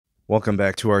Welcome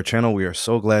back to our channel. We are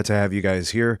so glad to have you guys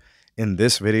here. In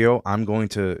this video, I'm going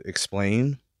to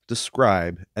explain,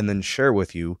 describe, and then share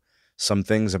with you some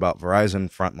things about Verizon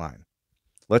Frontline.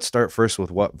 Let's start first with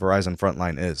what Verizon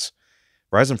Frontline is.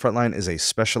 Verizon Frontline is a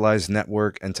specialized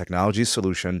network and technology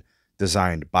solution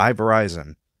designed by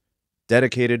Verizon,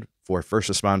 dedicated for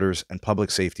first responders and public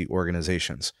safety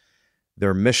organizations.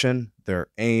 Their mission, their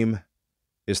aim,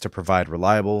 is to provide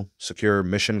reliable, secure,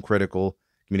 mission-critical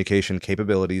communication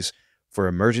capabilities for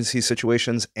emergency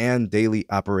situations and daily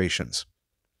operations.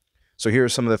 So here are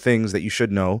some of the things that you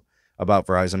should know about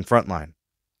Verizon Frontline.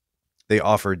 They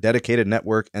offer dedicated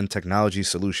network and technology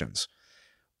solutions.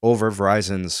 Over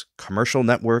Verizon's commercial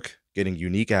network, getting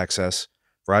unique access,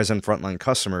 Verizon Frontline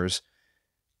customers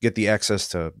get the access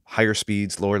to higher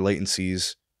speeds, lower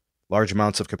latencies, large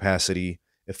amounts of capacity,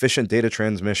 efficient data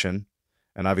transmission,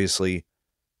 and obviously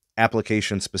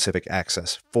application-specific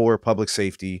access for public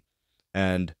safety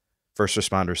and first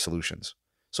responder solutions.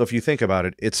 So if you think about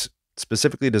it, it's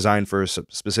specifically designed for a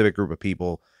specific group of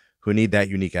people who need that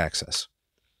unique access.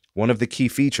 One of the key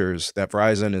features that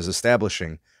Verizon is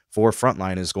establishing for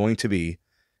Frontline is going to be,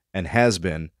 and has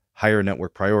been, higher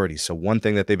network priority. So one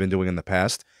thing that they've been doing in the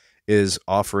past is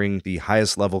offering the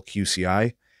highest level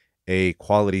QCI, a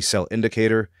quality cell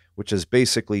indicator, which is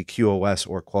basically QoS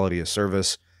or quality of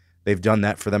service. They've done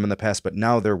that for them in the past, but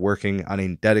now they're working on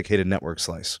a dedicated network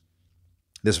slice.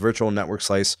 This virtual network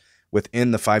slice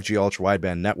within the 5G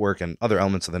ultra-wideband network and other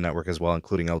elements of the network as well,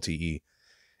 including LTE,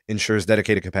 ensures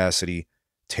dedicated capacity,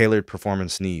 tailored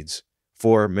performance needs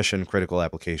for mission-critical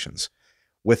applications.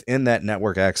 Within that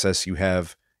network access, you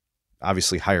have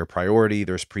obviously higher priority.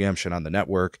 There's preemption on the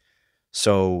network.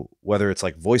 So whether it's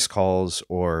like voice calls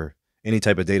or any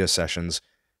type of data sessions,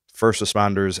 first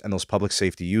responders and those public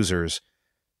safety users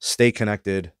stay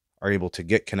connected, are able to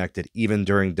get connected even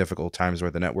during difficult times where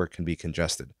the network can be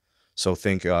congested. So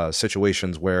think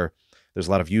situations where there's a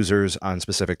lot of users on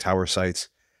specific tower sites.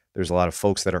 There's a lot of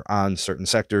folks that are on certain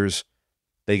sectors.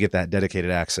 They get that dedicated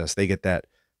access. They get that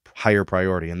higher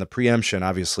priority. And the preemption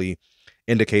obviously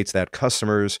indicates that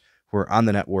customers who are on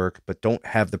the network but don't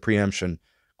have the preemption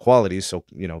qualities, so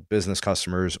business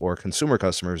customers or consumer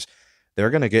customers, they're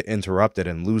going to get interrupted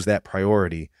and lose that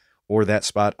priority or that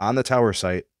spot on the tower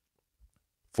site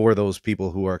for those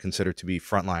people who are considered to be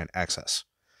frontline access.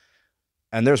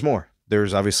 And there's more.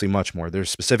 There's obviously much more. There's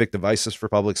specific devices for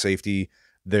public safety.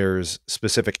 There's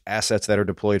specific assets that are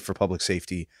deployed for public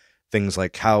safety. Things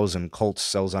like cows and colts,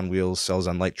 cells on wheels, cells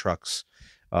on light trucks,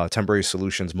 temporary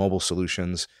solutions, mobile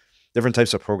solutions, different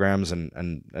types of programs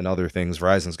and other things.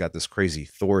 Verizon's got this crazy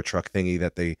Thor truck thingy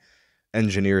that they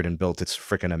engineered and built. It's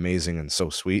freaking amazing and so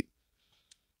sweet.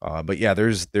 But yeah,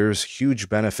 there's huge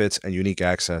benefits and unique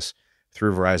access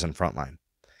through Verizon Frontline.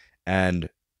 And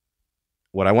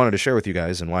what I wanted to share with you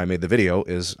guys and why I made the video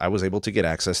is I was able to get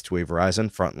access to a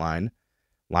Verizon Frontline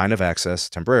line of access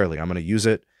temporarily. I'm going to use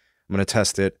it. I'm going to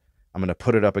test it. I'm going to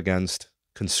put it up against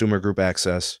consumer group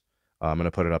access. I'm going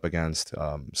to put it up against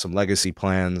some legacy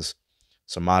plans,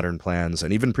 some modern plans,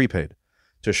 and even prepaid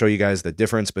to show you guys the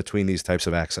difference between these types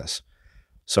of access.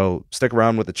 So stick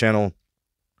around with the channel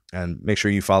and make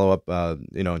sure you follow up,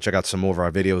 and check out some more of our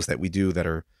videos that we do that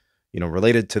are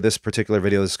related to this particular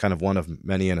video. This is kind of one of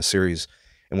many in a series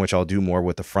in which I'll do more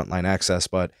with the Frontline access,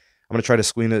 but I'm going to try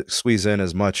to squeeze in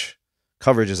as much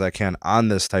coverage as I can on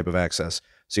this type of access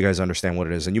so you guys understand what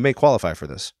it is. And you may qualify for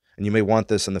this, and you may want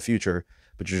this in the future,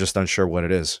 but you're just unsure what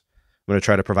it is. I'm going to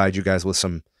try to provide you guys with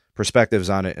some perspectives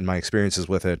on it and my experiences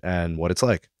with it and what it's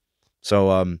like. So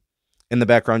in the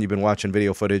background, you've been watching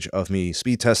video footage of me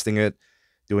speed testing it,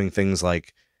 doing things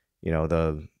like,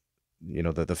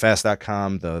 the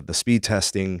fast.com, the speed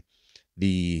testing,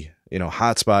 the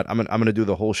hotspot. I'm gonna do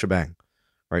the whole shebang,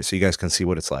 right? So you guys can see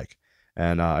what it's like.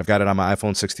 And I've got it on my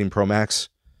iPhone 16 Pro Max.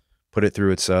 Put it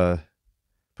through its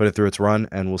run,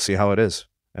 and we'll see how it is.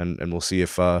 And we'll see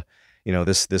if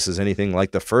this is anything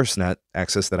like the FirstNet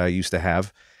access that I used to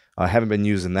have. I haven't been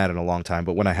using that in a long time,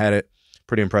 but when I had it,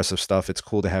 pretty impressive stuff. It's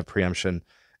cool to have preemption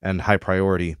and high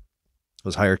priority,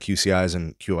 those higher QCIs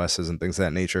and QoSs and things of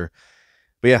that nature.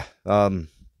 But yeah,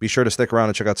 be sure to stick around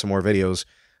and check out some more videos.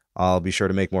 I'll be sure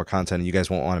to make more content, and you guys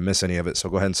won't want to miss any of it. So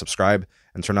go ahead and subscribe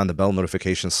and turn on the bell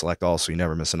notifications, select all, so you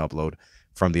never miss an upload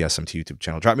from the SMT YouTube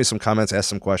channel. Drop me some comments, ask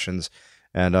some questions,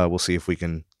 and we'll see if we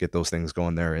can get those things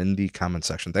going there in the comment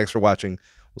section. Thanks for watching.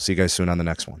 We'll see you guys soon on the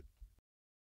next one.